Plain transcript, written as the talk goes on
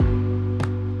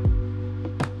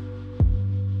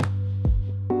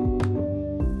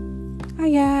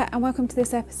and welcome to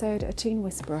this episode of Teen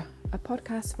Whisperer, a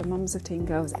podcast for mums of teen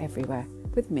girls everywhere,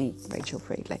 with me, Rachel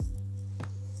Friedley.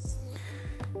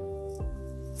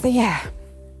 So yeah,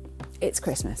 it's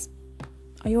Christmas.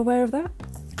 Are you aware of that?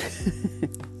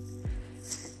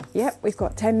 Yep, we've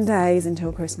got 10 days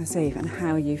until Christmas Eve, and how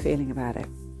are you feeling about it?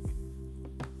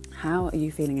 How are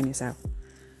you feeling in yourself?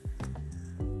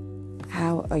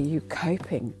 How are you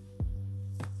coping?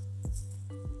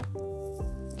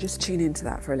 Just tune into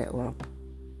that for a little while.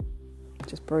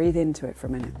 Just breathe into it for a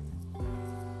minute.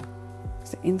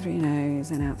 So in through your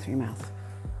nose and out through your mouth.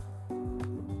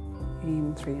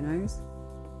 In through your nose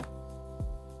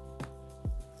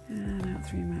and out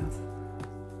through your mouth.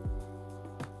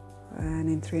 And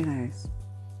in through your nose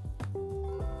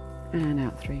and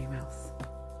out through your mouth.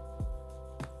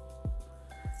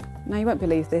 Now you won't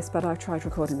believe this, but I've tried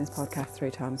recording this podcast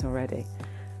 3 times already,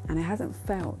 and it hasn't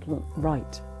felt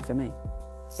right for me.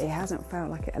 It hasn't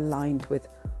felt like it aligned with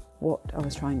what I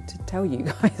was trying to tell you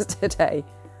guys today.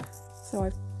 So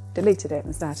I've deleted it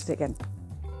and started it again.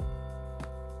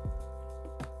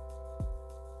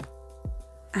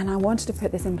 And I wanted to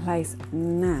put this in place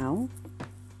now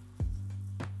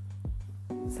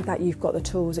so that you've got the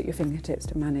tools at your fingertips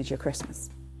to manage your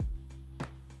Christmas.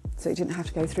 So you didn't have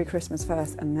to go through Christmas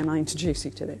first and then I introduce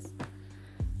you to this.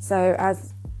 So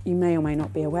as you may or may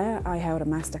not be aware, I held a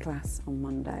masterclass on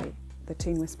Monday, the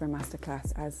Teen Whisperer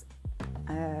Masterclass, as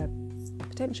a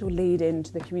potential lead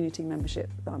into the community membership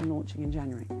that I'm launching in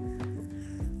January,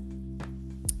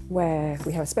 where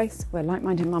we have a space where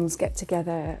like-minded mums get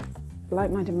together,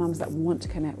 like-minded mums that want to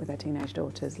connect with their teenage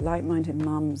daughters, like-minded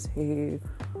mums who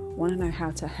want to know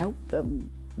how to help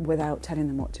them without telling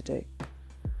them what to do,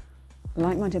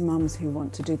 like-minded mums who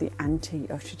want to do the anti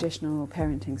of traditional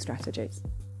parenting strategies,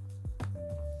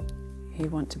 who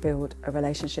want to build a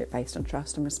relationship based on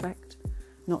trust and respect,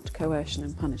 not coercion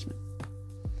and punishment.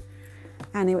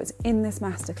 And it was in this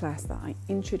masterclass that I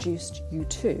introduced you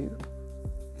to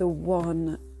the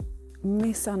one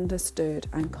misunderstood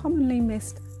and commonly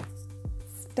missed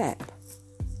step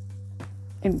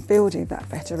in building that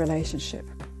better relationship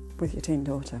with your teen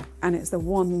daughter. And it's the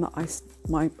one that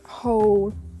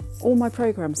all my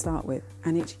programs start with,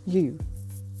 and it's you.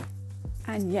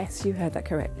 And yes, you heard that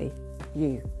correctly,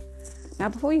 you. Now,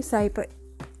 before you say, but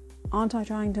aren't I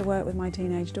trying to work with my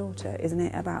teenage daughter? Isn't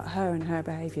it about her and her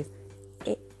behaviours?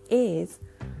 It is,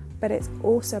 but it's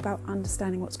also about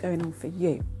understanding what's going on for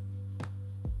you.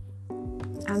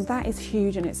 And that is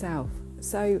huge in itself.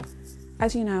 So,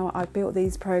 as you know, I built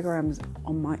these programs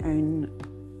on my own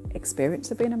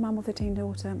experience of being a mum with a teen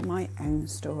daughter, my own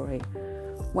story.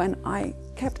 When I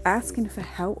kept asking for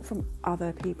help from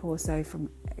other people, so from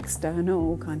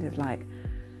external kind of like,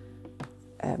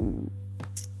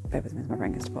 bear with me as my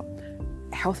brain gets to pop,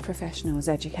 health professionals,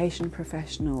 education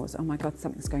professionals, oh my God,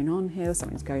 something's going on here,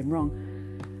 something's going wrong.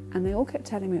 And they all kept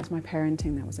telling me it was my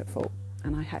parenting that was at fault,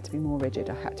 and I had to be more rigid,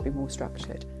 I had to be more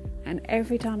structured. And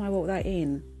every time I walked that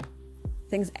in,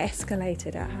 things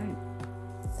escalated at home.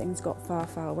 Things got far,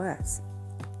 far worse.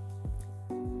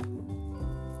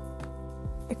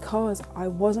 Because I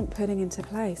wasn't putting into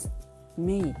place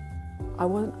me. I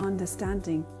wasn't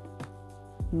understanding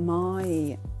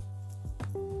my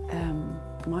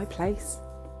place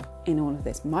in all of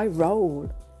this, my role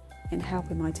in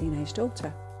helping my teenage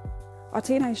daughter. Our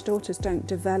teenage daughters don't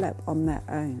develop on their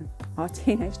own. Our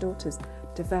teenage daughters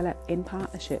develop in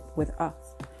partnership with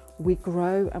us. We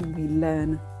grow and we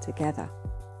learn together.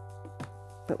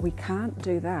 But we can't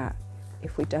do that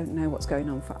if we don't know what's going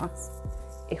on for us,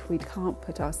 if we can't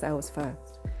put ourselves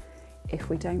first, if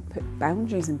we don't put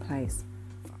boundaries in place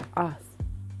for us.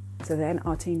 So then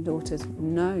our teen daughters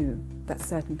know that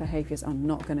certain behaviours are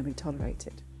not going to be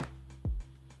tolerated,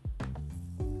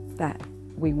 that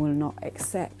we will not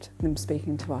accept them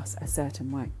speaking to us a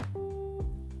certain way.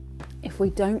 If we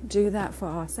don't do that for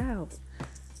ourselves,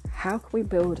 how can we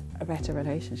build a better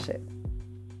relationship?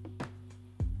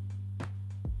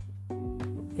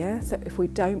 Yeah, so if we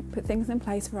don't put things in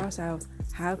place for ourselves,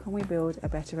 how can we build a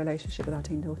better relationship with our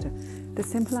teen daughter? The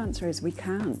simple answer is we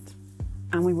can't.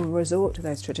 And we will resort to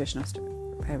those traditional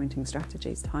parenting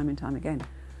strategies time and time again,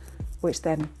 which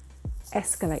then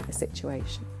escalate the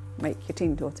situation, make your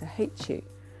teen daughter hate you,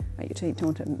 make your teen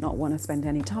daughter not want to spend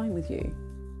any time with you.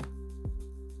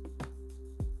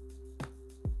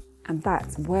 And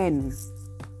that's when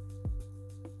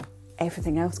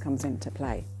everything else comes into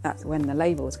play. That's when the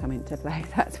labels come into play.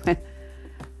 That's when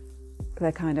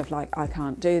they're kind of like, I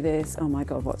can't do this, oh my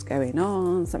God, what's going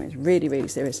on? Something's really, really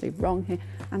seriously wrong here.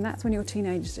 And that's when your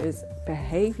teenagers'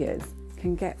 behaviours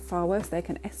can get far worse. They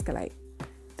can escalate.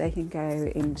 They can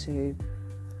go into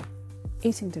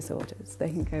eating disorders, they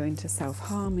can go into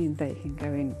self-harming, they can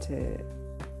go into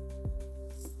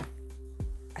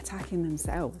attacking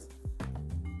themselves.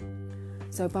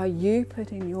 So by you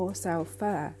putting yourself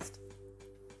first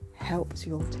helps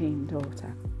your teen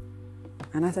daughter.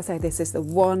 And as I say, this is the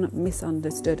one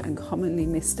misunderstood and commonly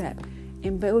misstep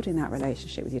in building that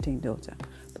relationship with your teen daughter,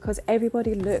 because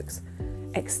everybody looks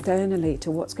externally to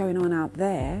what's going on out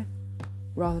there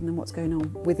rather than what's going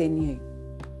on within you.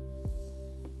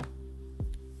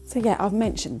 So yeah, I've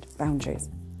mentioned boundaries.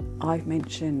 I've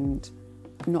mentioned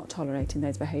not tolerating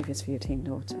those behaviours for your teen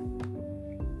daughter.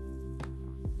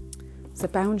 So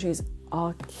boundaries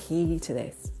are key to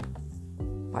this.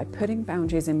 By putting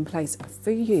boundaries in place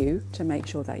for you to make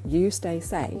sure that you stay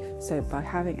safe, so by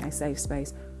having a safe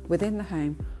space within the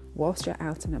home whilst you're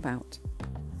out and about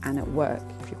and at work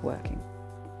if you're working,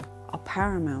 are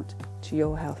paramount to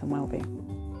your health and well-being.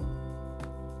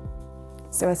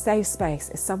 So a safe space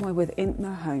is somewhere within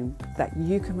the home that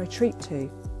you can retreat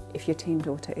to if your teen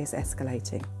daughter is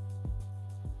escalating.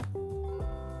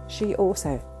 She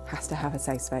also has to have a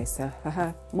safe space. So for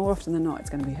her, more often than not, it's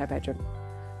going to be her bedroom.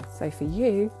 So for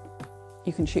you,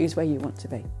 you can choose where you want to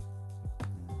be.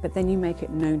 But then you make it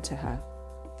known to her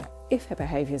that if her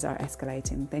behaviours are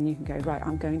escalating, then you can go, right,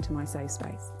 I'm going to my safe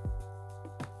space.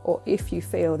 Or if you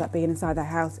feel that being inside the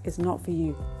house is not for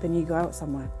you, then you go out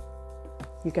somewhere.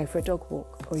 You go for a dog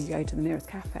walk, or you go to the nearest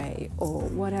cafe, or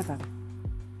whatever.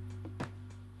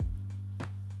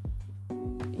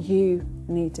 You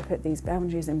need to put these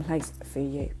boundaries in place for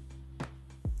you.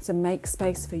 So make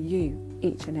space for you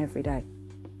each and every day.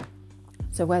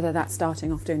 So whether that's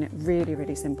starting off doing it really,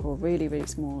 really simple, really, really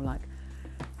small, like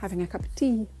having a cup of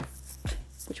tea,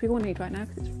 which we all need right now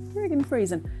because it's friggin'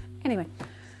 freezing. Anyway,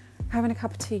 having a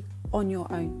cup of tea on your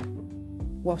own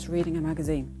whilst reading a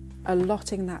magazine,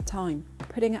 allotting that time,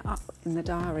 putting it up in the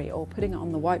diary or putting it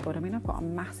on the whiteboard. I mean, I've got a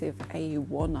massive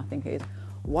A1, I think it is,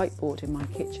 whiteboard in my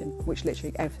kitchen, which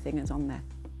literally everything is on there.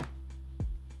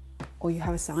 Or you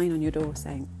have a sign on your door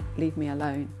saying, leave me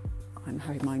alone, I'm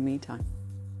having my me time.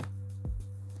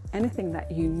 Anything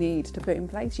that you need to put in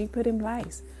place, you put in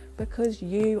place, because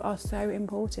you are so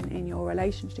important in your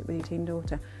relationship with your teen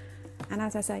daughter. And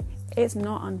as I say, it's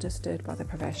not understood by the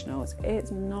professionals.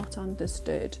 It's not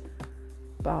understood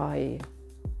by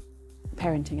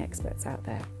parenting experts out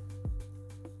there.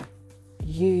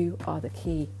 You are the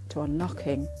key to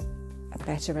unlocking a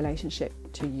better relationship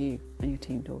to you and your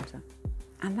teen daughter.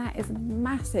 And that is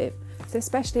massive. So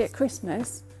especially at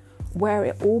Christmas, where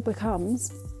it all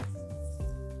becomes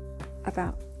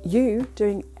about you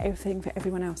doing everything for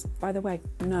everyone else. By the way,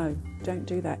 no, don't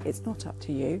do that. It's not up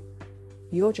to you.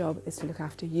 Your job is to look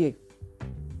after you,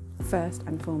 first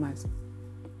and foremost.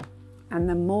 And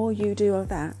the more you do of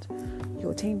that,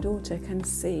 your teen daughter can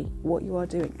see what you are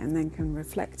doing and then can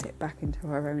reflect it back into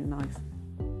her own life.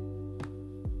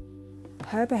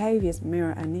 Her behaviours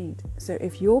mirror a need. So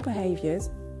if your behaviours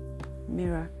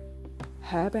mirror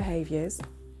her behaviours,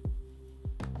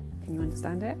 can you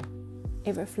understand it?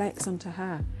 It reflects onto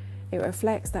her. It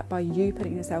reflects that by you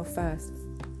putting yourself first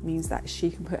means that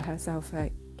she can put herself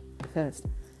first.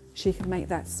 She can make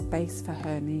that space for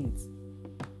her needs.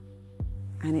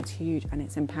 And it's huge and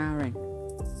it's empowering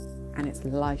and it's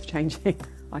life-changing.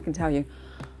 I can tell you,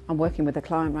 I'm working with a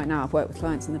client right now. I've worked with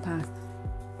clients in the past.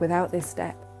 Without this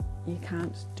step, you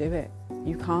can't do it.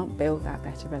 You can't build that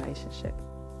better relationship.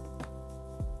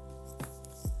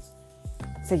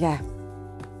 So yeah,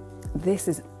 this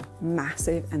is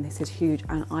massive and this is huge.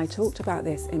 And I talked about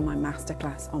this in my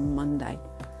masterclass on Monday.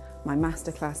 My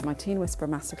masterclass, my Teen Whisperer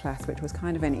masterclass, which was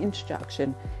kind of an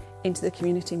introduction into the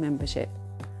community membership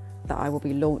that I will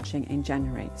be launching in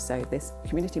January. So this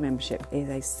community membership is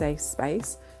a safe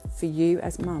space for you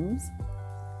as mums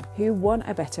who want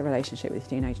a better relationship with your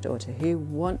teenage daughter, who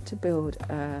want to build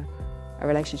a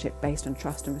relationship based on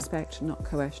trust and respect, not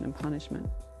coercion and punishment,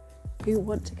 who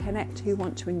want to connect, who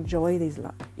want to enjoy these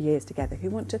years together, who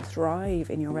want to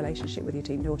thrive in your relationship with your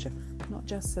teen daughter, not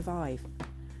just survive,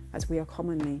 as we are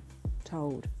commonly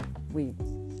told we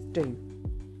do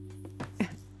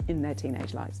in their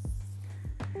teenage lives.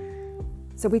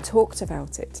 So we talked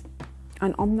about it.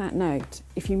 And on that note,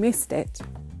 if you missed it,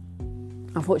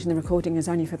 unfortunately the recording is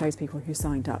only for those people who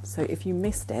signed up. So if you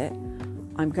missed it,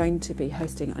 I'm going to be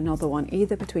hosting another one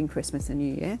either between Christmas and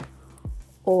New Year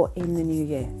or in the new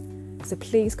year. So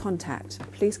please connect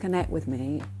with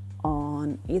me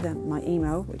on either my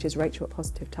email, which is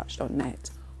rachel@positivetouch.net,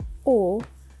 or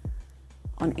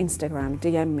on Instagram,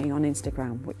 DM me on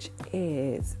Instagram, which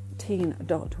is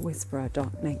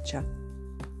teen.whisperer.nature,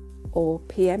 or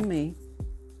PM me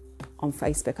on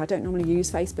Facebook. I don't normally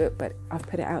use Facebook, but I've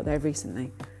put it out there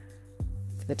recently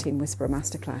for the Team Whisperer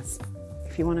Masterclass.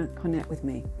 If you want to connect with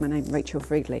me, my name's Rachel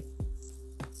Friedley.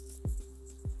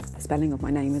 The spelling of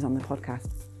my name is on the podcast,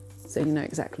 so you know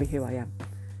exactly who I am.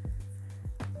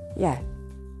 Yeah.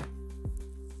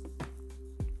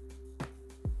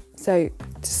 So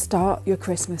to start your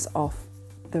Christmas off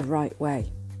the right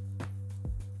way,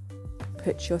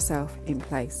 put yourself in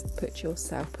place. Put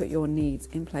your needs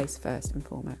in place first and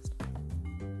foremost.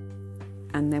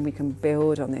 And then we can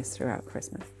build on this throughout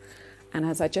Christmas. And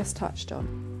as I just touched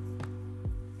on,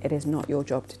 it is not your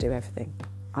job to do everything.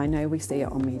 I know we see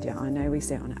it on media. I know we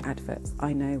see it on adverts.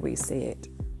 I know we see it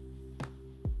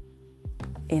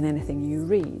in anything you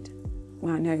read.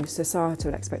 Well, I know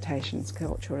societal expectations,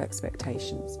 cultural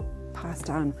expectations, passed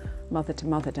down mother to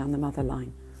mother down the mother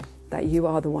line, that you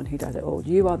are the one who does it all.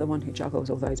 You are the one who juggles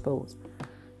all those balls.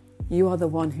 You are the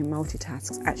one who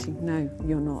multitasks. Actually, no,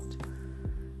 you're not.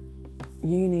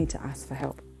 You need to ask for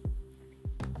help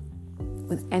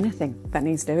with anything that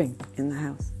needs doing in the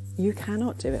house. You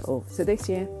cannot do it all. So this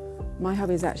year, my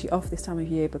hubby is actually off this time of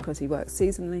year because he works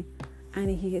seasonally, and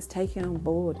he is taking on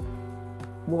board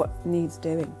what needs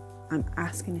doing. I'm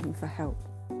asking him for help.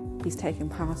 He's taking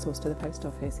parcels to the post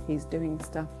office. He's doing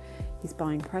stuff. He's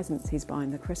buying presents. He's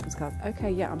buying the Christmas cards.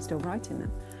 Okay, yeah, I'm still writing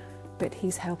them, but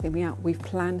he's helping me out. We've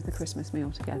planned the Christmas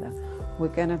meal together. We're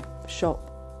going to shop.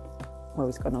 Well,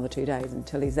 he's got another 2 days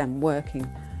until he's then working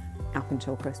up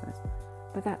until Christmas.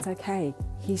 But that's okay.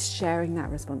 He's sharing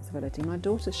that responsibility. My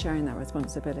daughter's sharing that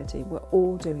responsibility. We're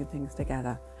all doing things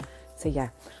together. So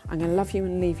yeah, I'm going to love you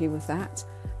and leave you with that.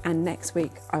 And next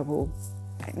week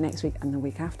and the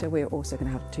week after, we're also going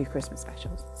to have 2 Christmas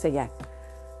specials. So yeah,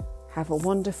 have a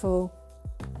wonderful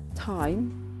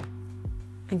time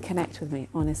and connect with me,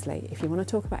 honestly. If you want to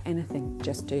talk about anything,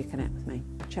 just do connect with me.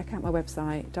 Check out my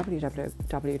website,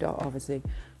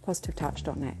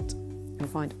 www.positivetouch.net. You'll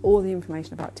find all the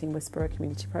information about Team Whisperer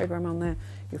community program on there.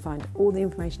 You'll find all the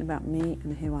information about me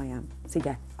and who I am. So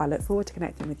yeah, I look forward to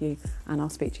connecting with you, and I'll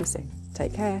speak to you soon.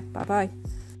 Take care. Bye-bye.